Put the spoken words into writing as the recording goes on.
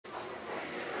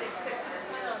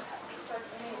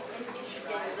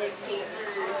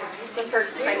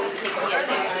first if I need to take the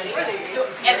SAT. So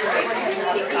everyone can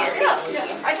take the SAT.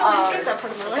 I totally skipped that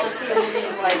part of my life. That's the only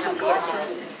reason why I took the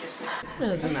SAT. It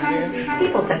doesn't matter.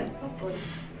 People tip.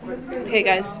 Hey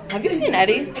guys, have you seen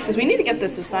Eddie? Because we need to get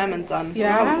this assignment done.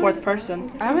 Yeah. We have a fourth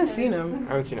person. I haven't seen him.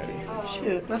 I haven't seen Eddie.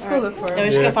 Shoot. Let's go look for him. Yeah,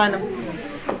 we should go find him.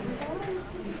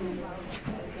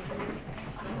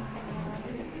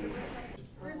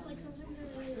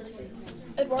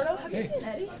 Eduardo, have you seen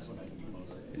Eddie?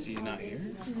 Is he not here?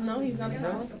 No, he's not here.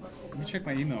 Let me check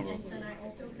my email real quick.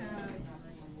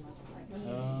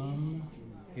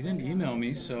 He didn't email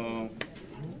me, so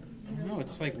I don't know.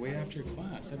 It's like way after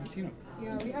class. I haven't seen him.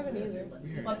 Yeah, we haven't either.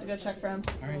 Weird. We'll have to go check for him.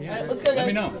 All right, yeah. All right, let's go, guys. Let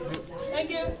me know. Thank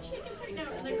you.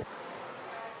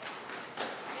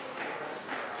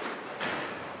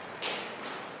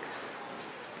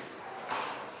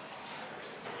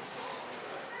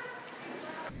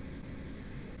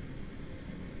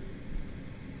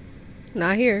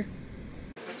 Not here.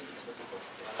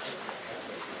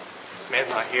 Man's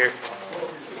not here.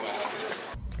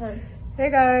 Hey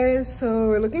guys, so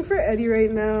we're looking for Eddie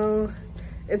right now.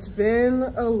 It's been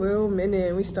a little minute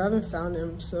and we still haven't found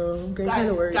him, so I'm getting kind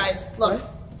of worried. Guys, look.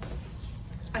 What?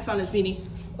 I found his beanie.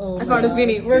 Oh, I found his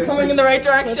beanie. We're coming in the right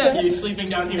direction. He's sleeping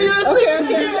down here.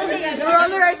 Okay. We're on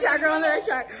the right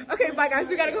track, Okay, bye guys,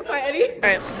 we gotta go find Eddie.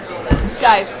 Alright.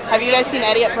 Guys, have you guys seen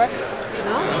Eddie at Prick?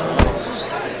 No.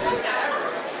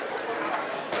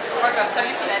 Marcos, have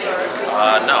you seen Eddie?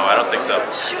 No, I don't think so.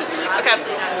 Okay,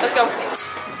 let's go.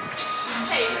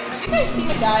 Hey, have you guys seen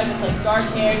a guy with like dark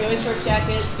hair? He always wears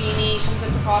jackets, beanie, comes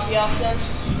in for coffee often?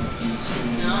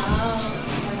 No.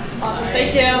 Awesome,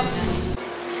 thank you.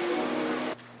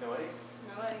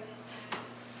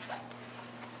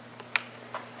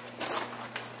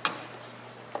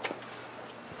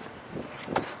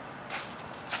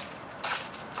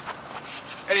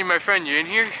 Eddie, my friend, you in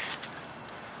here?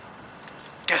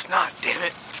 Guess not, damn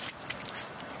it.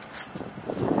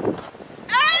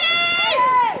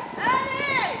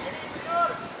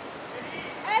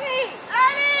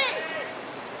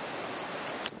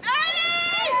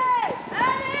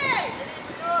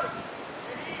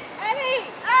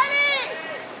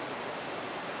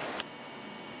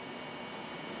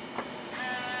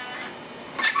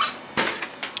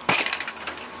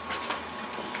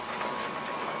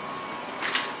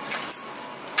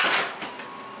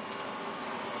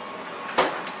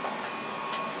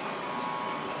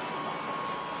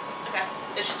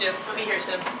 This should do. I'll be here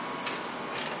soon.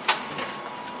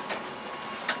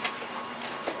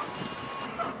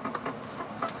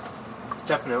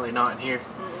 Definitely not in here.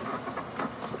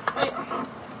 Wait.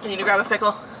 I need to grab a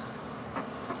pickle.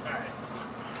 Alright.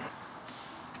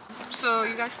 So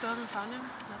you guys still haven't found him?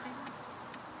 Nothing?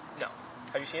 No.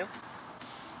 Have you seen him?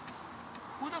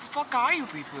 Who the fuck are you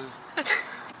people? The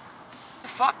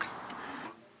fuck?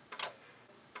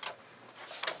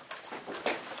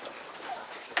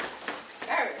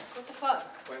 What the fuck?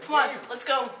 Come on, let's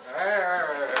go.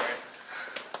 Alright.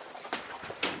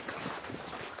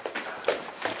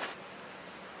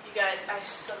 You guys, I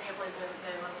still can't believe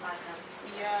they went find him.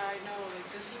 Yeah, I know.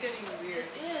 Like, this is getting weird.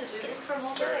 It is. We've been for a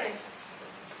whole day.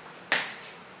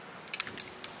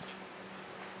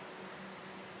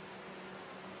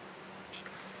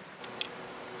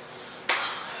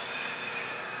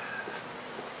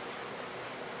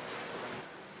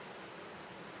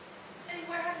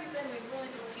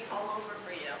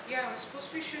 Yeah, we're supposed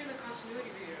to be shooting the continuity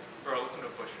video. Bro, look in the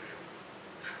bush for you.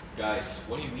 Guys,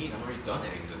 what do you mean? I'm already done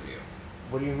editing the video.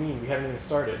 What do you mean? We haven't even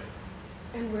started.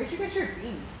 And where'd you get your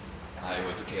beanie? I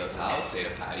went to Kayla's house, ate a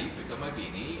patty, picked up my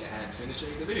beanie, and finished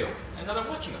editing the video. And now they're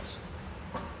watching us.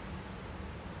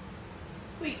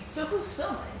 Wait, so who's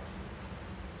filming?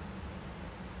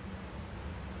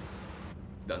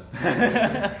 Done.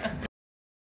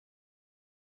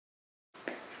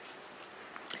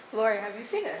 Lori, have you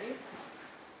seen Eddie?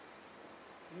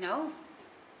 No.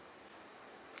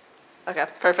 Okay,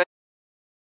 perfect.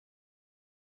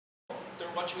 They're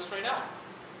watching us right now.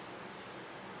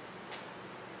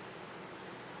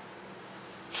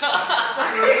 Hey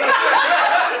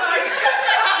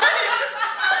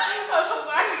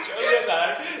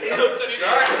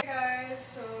guys,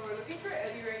 so we're looking for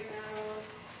Eddie right now.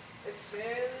 It's been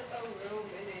a little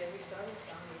minute and we still haven't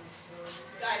found him, so...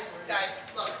 Guys,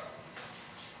 look.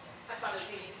 I found his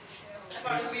beanie.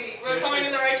 We're coming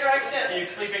in the right direction. He's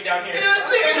sleeping down here. He was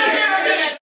sleeping down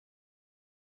here.